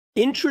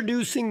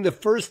Introducing the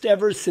first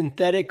ever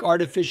synthetic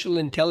artificial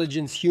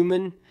intelligence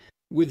human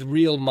with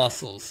real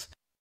muscles.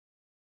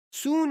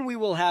 Soon we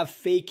will have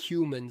fake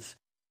humans.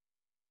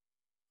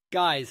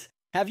 Guys,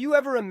 have you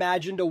ever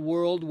imagined a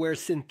world where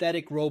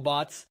synthetic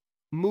robots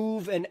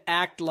move and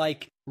act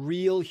like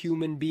real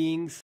human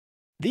beings?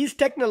 These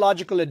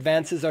technological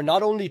advances are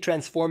not only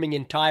transforming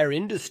entire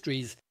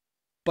industries,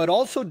 but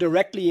also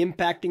directly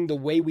impacting the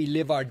way we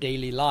live our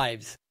daily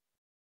lives.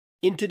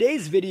 In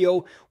today's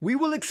video, we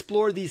will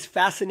explore these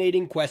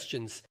fascinating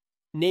questions,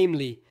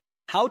 namely,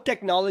 how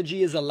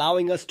technology is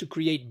allowing us to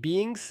create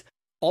beings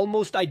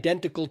almost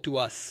identical to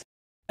us,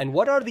 and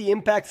what are the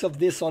impacts of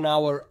this on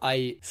our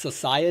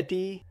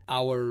society,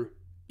 our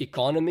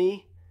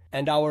economy,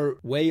 and our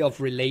way of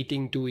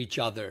relating to each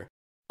other.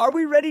 Are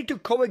we ready to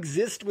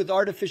coexist with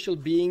artificial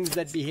beings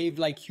that behave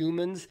like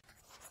humans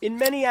in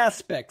many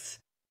aspects?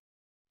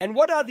 And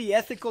what are the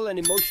ethical and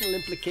emotional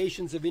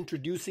implications of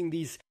introducing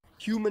these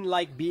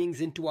human-like beings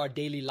into our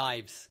daily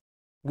lives?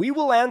 We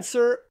will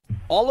answer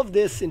all of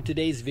this in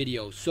today's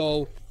video,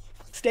 so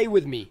stay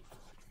with me.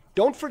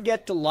 Don't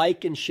forget to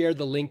like and share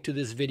the link to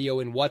this video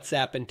in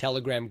WhatsApp and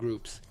Telegram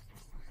groups.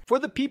 For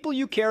the people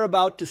you care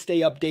about to stay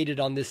updated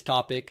on this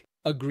topic,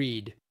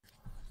 agreed.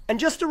 And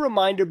just a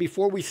reminder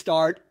before we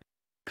start,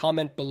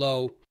 comment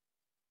below,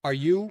 are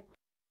you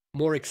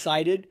more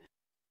excited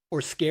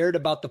or scared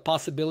about the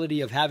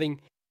possibility of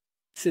having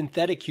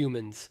synthetic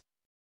humans?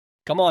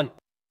 Come on.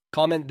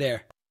 Comment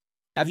there.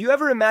 Have you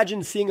ever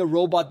imagined seeing a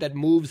robot that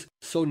moves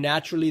so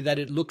naturally that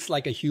it looks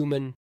like a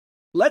human?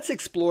 Let's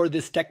explore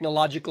this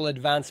technological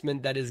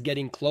advancement that is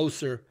getting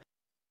closer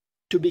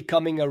to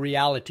becoming a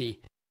reality.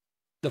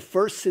 The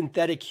first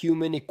synthetic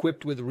human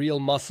equipped with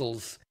real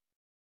muscles.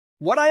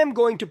 What I am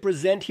going to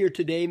present here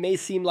today may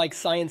seem like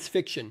science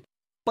fiction,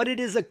 but it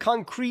is a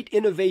concrete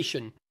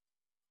innovation,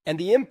 and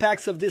the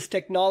impacts of this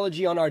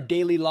technology on our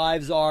daily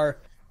lives are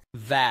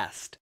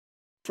vast.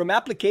 From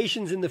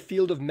applications in the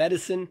field of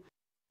medicine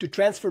to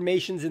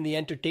transformations in the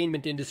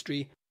entertainment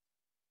industry,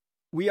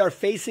 we are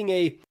facing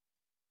a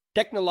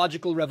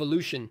technological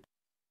revolution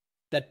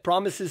that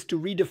promises to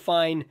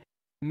redefine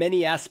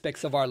many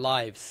aspects of our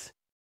lives.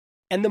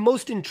 And the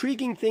most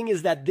intriguing thing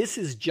is that this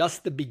is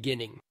just the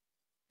beginning.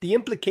 The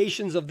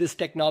implications of this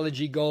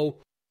technology go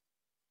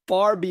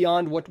far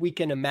beyond what we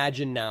can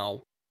imagine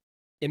now.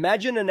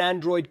 Imagine an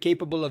android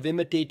capable of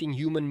imitating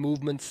human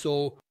movements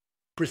so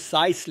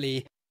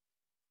precisely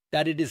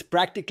that it is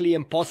practically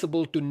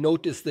impossible to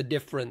notice the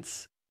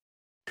difference.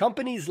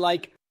 Companies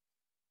like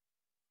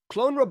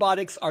Clone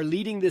Robotics are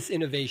leading this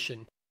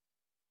innovation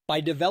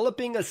by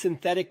developing a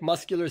synthetic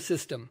muscular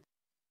system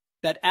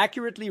that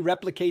accurately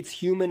replicates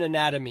human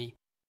anatomy.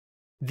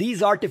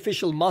 These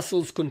artificial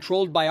muscles,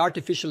 controlled by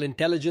artificial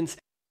intelligence,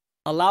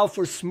 allow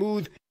for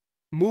smooth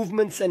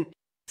movements and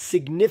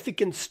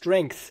significant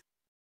strength.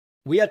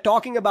 We are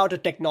talking about a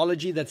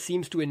technology that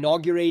seems to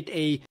inaugurate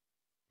a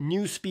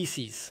new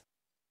species,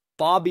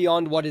 far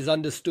beyond what is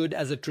understood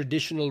as a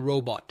traditional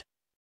robot.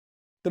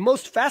 The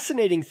most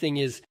fascinating thing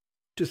is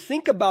to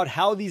think about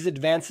how these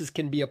advances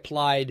can be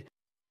applied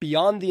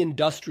beyond the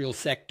industrial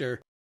sector.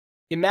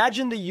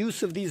 Imagine the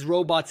use of these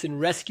robots in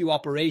rescue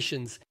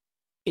operations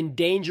in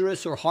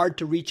dangerous or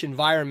hard-to-reach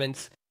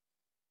environments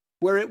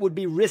where it would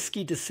be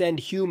risky to send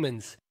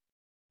humans.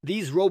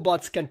 These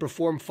robots can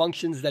perform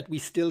functions that we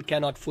still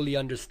cannot fully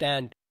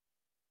understand,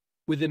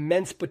 with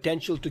immense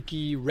potential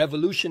to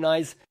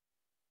revolutionize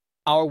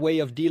our way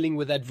of dealing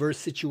with adverse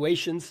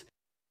situations.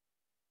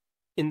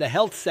 In the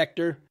health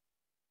sector,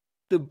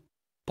 the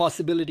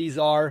possibilities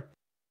are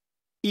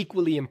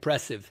equally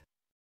impressive.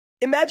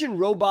 Imagine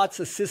robots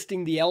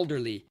assisting the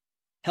elderly,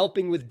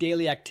 helping with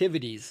daily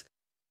activities,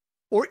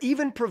 or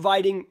even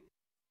providing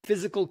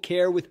physical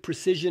care with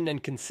precision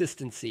and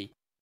consistency.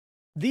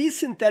 These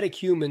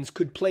synthetic humans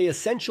could play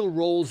essential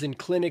roles in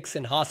clinics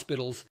and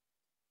hospitals,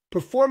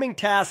 performing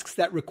tasks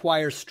that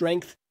require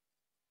strength,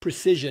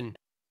 precision,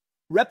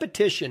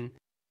 repetition,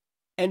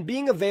 and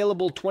being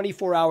available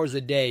 24 hours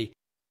a day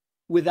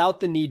without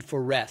the need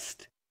for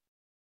rest.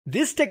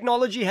 This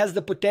technology has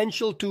the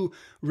potential to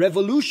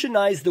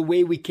revolutionize the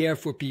way we care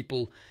for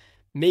people,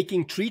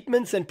 making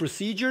treatments and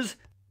procedures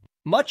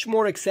much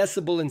more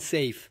accessible and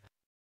safe.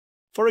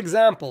 For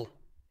example,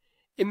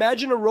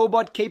 imagine a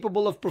robot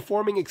capable of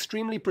performing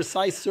extremely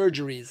precise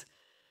surgeries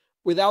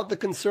without the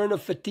concern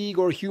of fatigue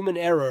or human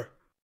error.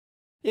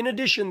 In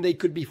addition, they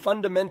could be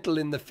fundamental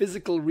in the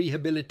physical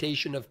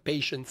rehabilitation of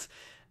patients,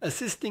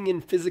 assisting in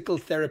physical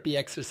therapy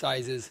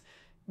exercises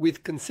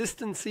with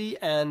consistency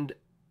and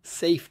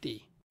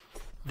safety.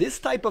 This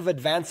type of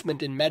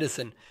advancement in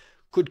medicine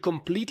could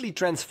completely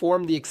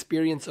transform the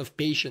experience of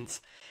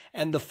patients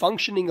and the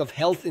functioning of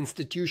health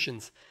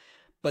institutions.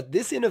 But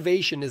this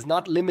innovation is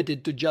not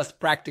limited to just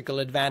practical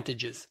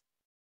advantages.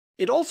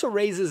 It also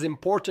raises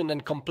important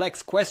and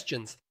complex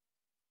questions.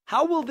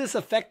 How will this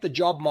affect the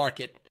job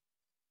market?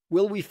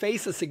 Will we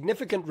face a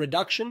significant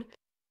reduction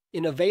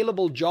in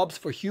available jobs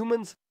for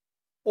humans,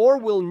 or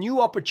will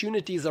new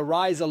opportunities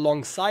arise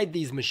alongside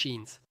these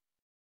machines?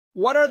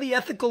 What are the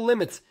ethical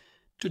limits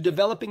to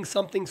developing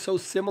something so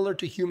similar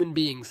to human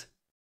beings?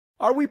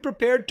 Are we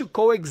prepared to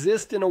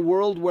coexist in a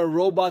world where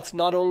robots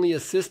not only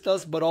assist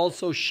us but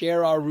also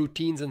share our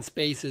routines and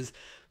spaces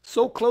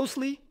so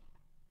closely?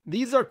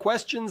 These are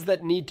questions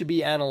that need to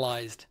be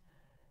analyzed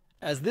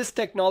as this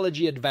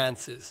technology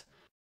advances.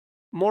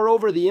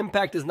 Moreover, the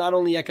impact is not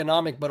only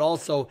economic but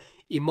also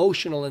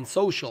emotional and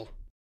social.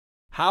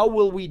 How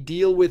will we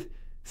deal with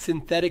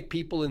synthetic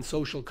people in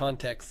social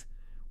contexts?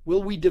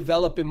 Will we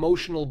develop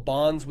emotional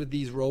bonds with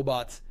these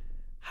robots?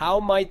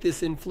 How might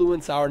this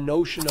influence our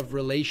notion of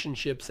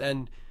relationships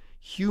and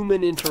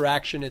human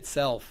interaction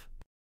itself?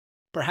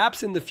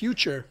 Perhaps in the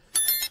future,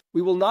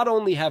 we will not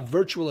only have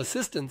virtual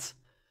assistants,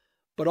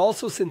 but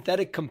also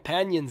synthetic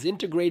companions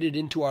integrated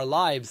into our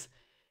lives,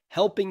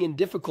 helping in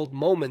difficult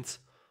moments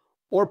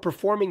or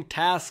performing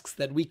tasks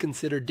that we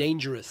consider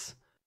dangerous.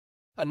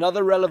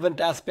 Another relevant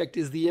aspect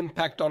is the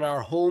impact on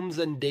our homes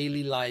and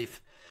daily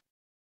life.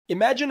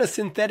 Imagine a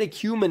synthetic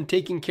human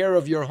taking care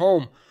of your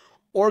home,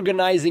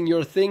 organizing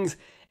your things,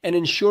 and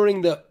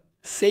ensuring the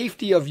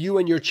safety of you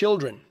and your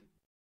children.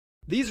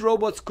 These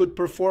robots could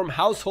perform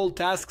household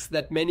tasks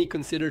that many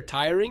consider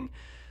tiring,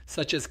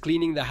 such as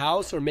cleaning the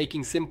house or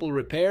making simple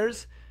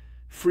repairs,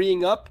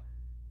 freeing up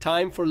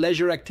time for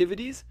leisure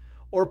activities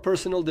or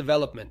personal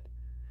development.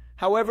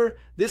 However,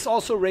 this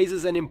also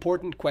raises an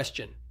important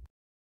question.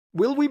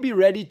 Will we be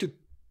ready to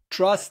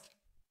trust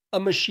a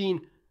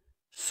machine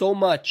so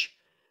much?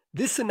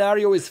 This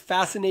scenario is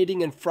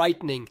fascinating and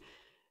frightening,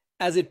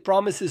 as it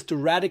promises to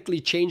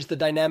radically change the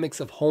dynamics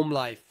of home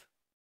life.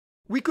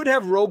 We could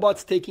have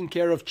robots taking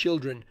care of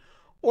children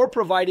or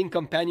providing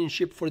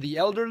companionship for the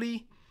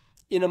elderly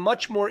in a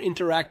much more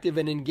interactive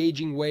and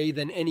engaging way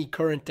than any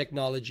current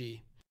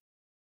technology.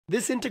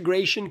 This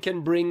integration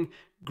can bring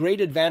great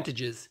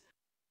advantages,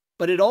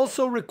 but it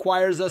also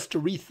requires us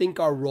to rethink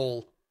our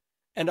role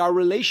and our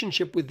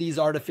relationship with these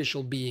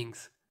artificial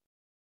beings.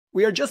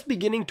 We are just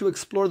beginning to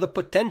explore the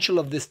potential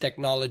of this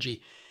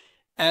technology,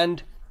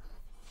 and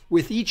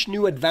with each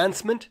new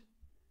advancement,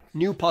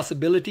 new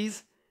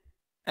possibilities,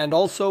 and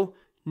also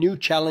new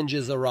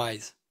challenges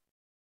arise.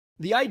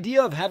 The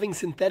idea of having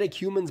synthetic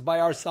humans by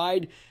our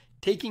side,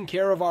 taking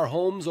care of our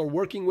homes or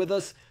working with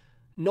us,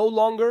 no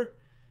longer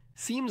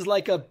seems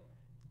like a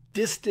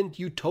distant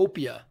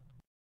utopia.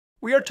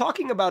 We are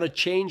talking about a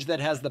change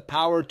that has the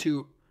power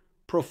to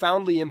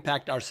profoundly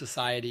impact our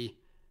society,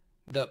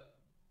 the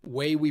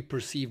way we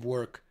perceive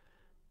work,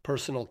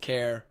 personal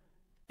care,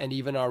 and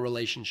even our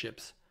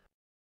relationships.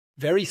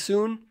 Very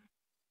soon,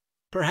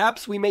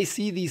 perhaps we may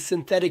see these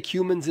synthetic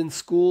humans in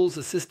schools,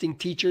 assisting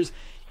teachers,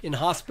 in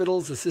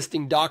hospitals,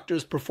 assisting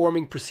doctors,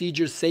 performing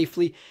procedures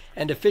safely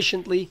and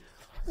efficiently,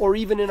 or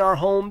even in our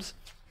homes,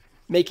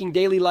 making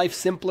daily life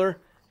simpler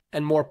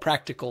and more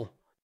practical.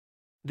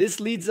 This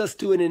leads us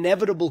to an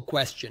inevitable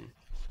question.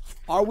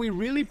 Are we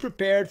really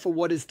prepared for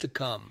what is to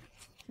come?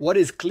 What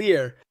is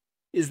clear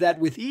is that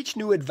with each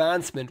new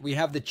advancement, we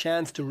have the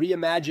chance to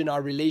reimagine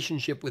our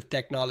relationship with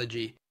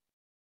technology.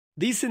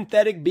 These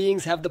synthetic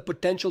beings have the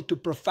potential to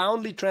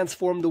profoundly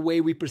transform the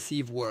way we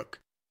perceive work,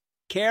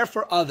 care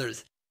for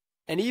others,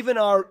 and even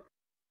our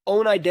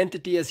own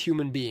identity as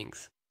human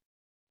beings.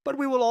 But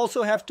we will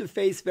also have to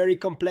face very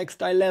complex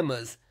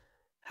dilemmas.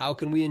 How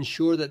can we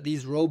ensure that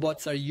these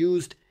robots are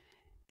used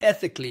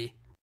ethically?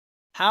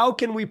 How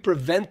can we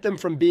prevent them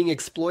from being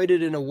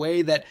exploited in a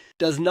way that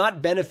does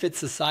not benefit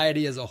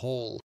society as a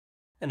whole?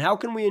 And how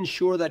can we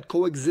ensure that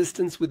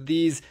coexistence with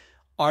these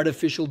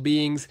artificial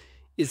beings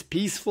is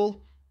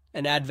peaceful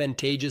and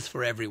advantageous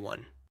for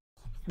everyone?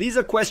 These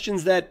are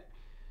questions that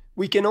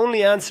we can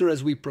only answer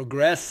as we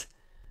progress,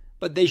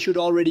 but they should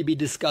already be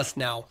discussed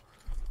now,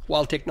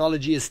 while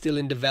technology is still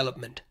in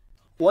development.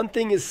 One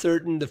thing is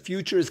certain, the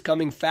future is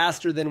coming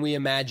faster than we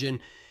imagine,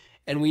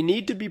 and we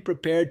need to be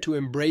prepared to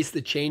embrace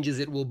the changes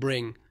it will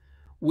bring,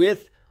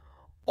 with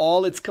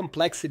all its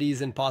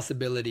complexities and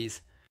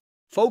possibilities.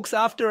 Folks,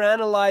 after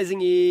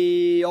analyzing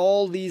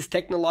all these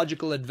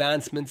technological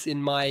advancements,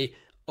 in my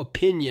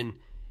opinion,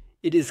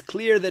 it is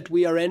clear that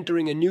we are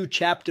entering a new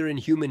chapter in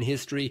human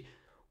history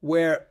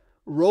where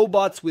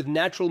robots with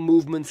natural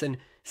movements and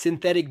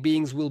synthetic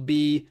beings will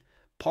be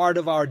part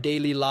of our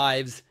daily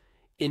lives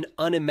in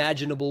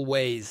unimaginable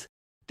ways.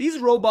 These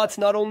robots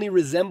not only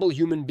resemble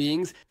human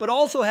beings, but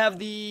also have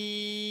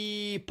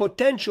the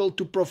potential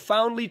to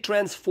profoundly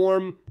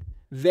transform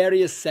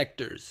various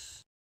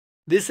sectors.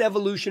 This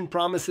evolution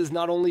promises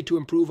not only to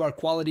improve our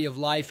quality of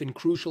life in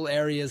crucial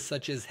areas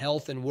such as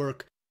health and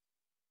work,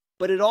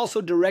 but it also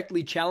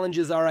directly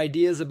challenges our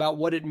ideas about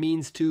what it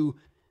means to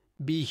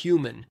be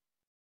human.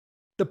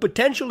 The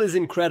potential is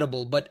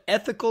incredible, but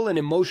ethical and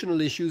emotional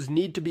issues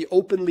need to be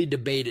openly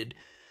debated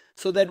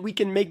so that we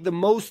can make the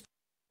most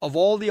of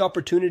all the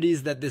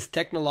opportunities that this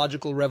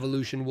technological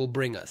revolution will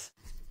bring us.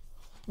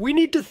 We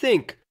need to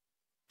think,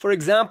 for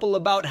example,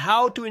 about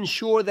how to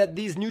ensure that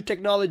these new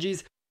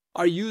technologies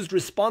are used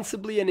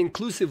responsibly and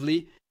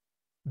inclusively,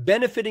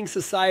 benefiting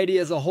society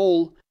as a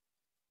whole,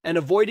 and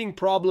avoiding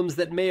problems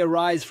that may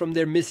arise from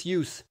their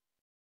misuse.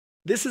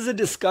 This is a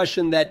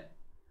discussion that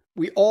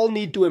we all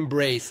need to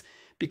embrace,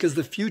 because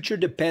the future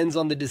depends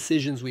on the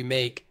decisions we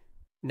make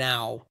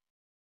now.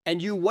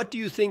 And you, what do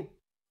you think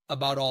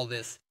about all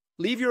this?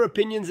 Leave your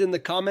opinions in the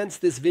comments.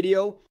 This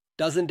video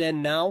doesn't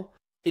end now.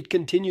 It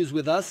continues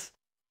with us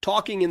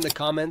talking in the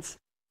comments.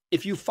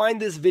 If you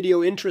find this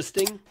video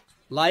interesting,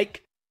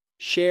 like,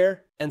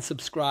 share, and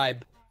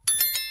subscribe.